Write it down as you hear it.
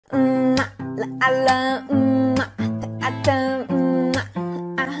啦啦，啊的，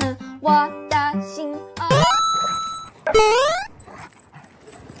啊哼，我的心哦。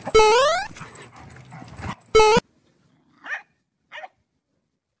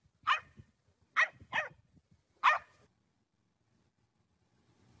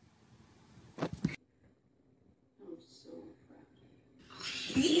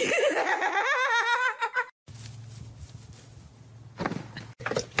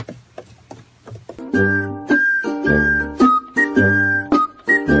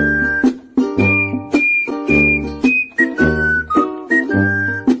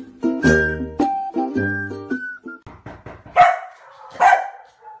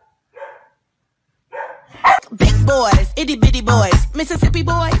Big boys, itty bitty boys, Mississippi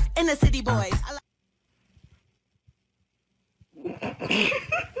boys, and the city boys.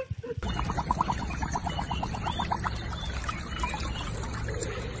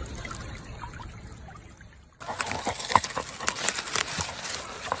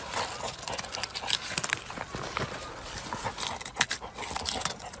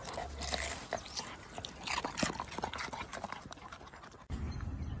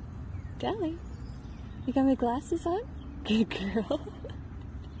 Golly, you got my glasses on? Good girl.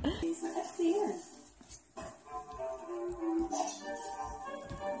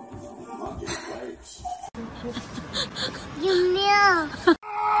 You meow.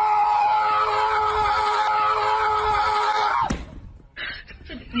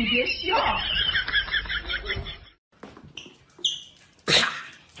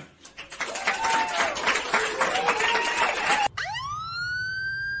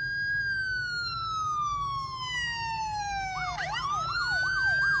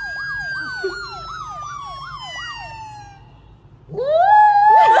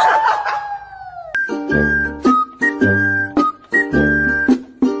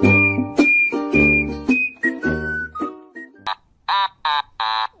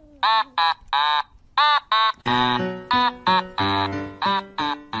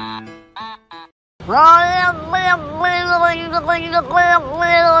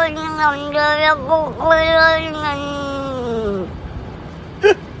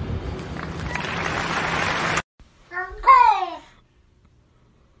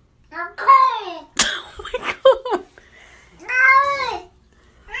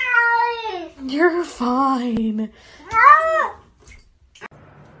 You're fine.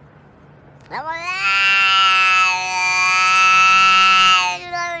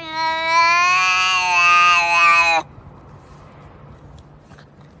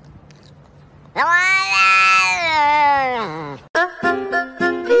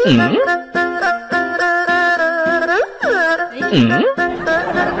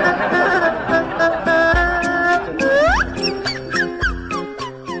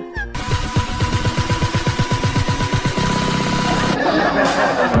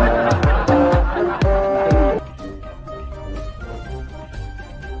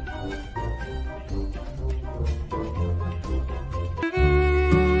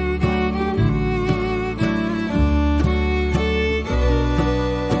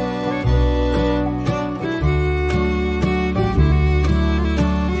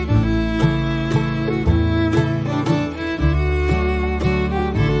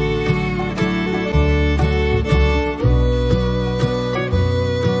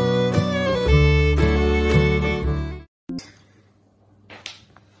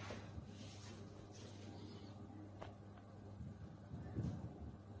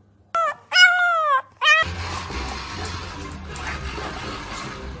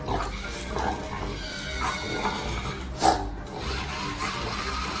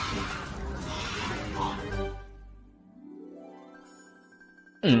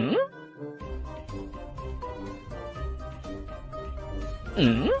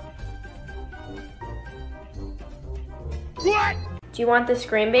 What? Do you want this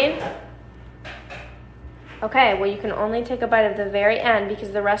green bean? Okay, well you can only take a bite of the very end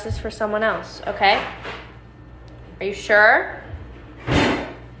because the rest is for someone else, okay? Are you sure?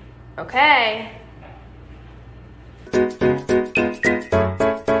 Okay.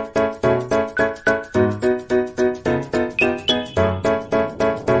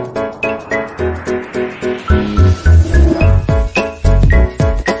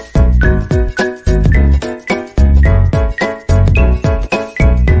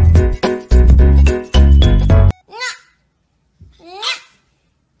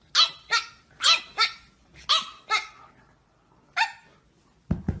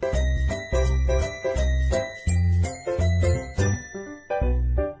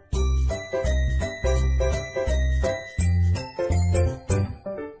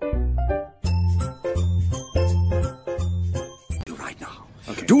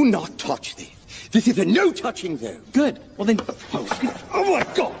 Do not touch this. This is a no touching zone. Good. Well then... Oh my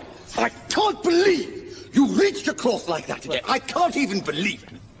God! I can't believe you reached across like that again. I can't even believe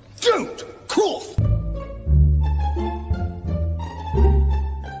it. Don't cross!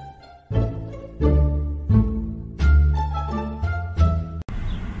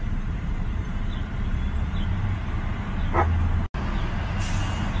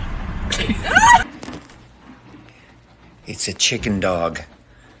 It's a chicken dog.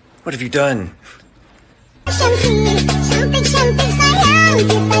 What have you done?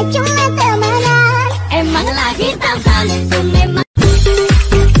 Em mang là thiết tao cần, cùng em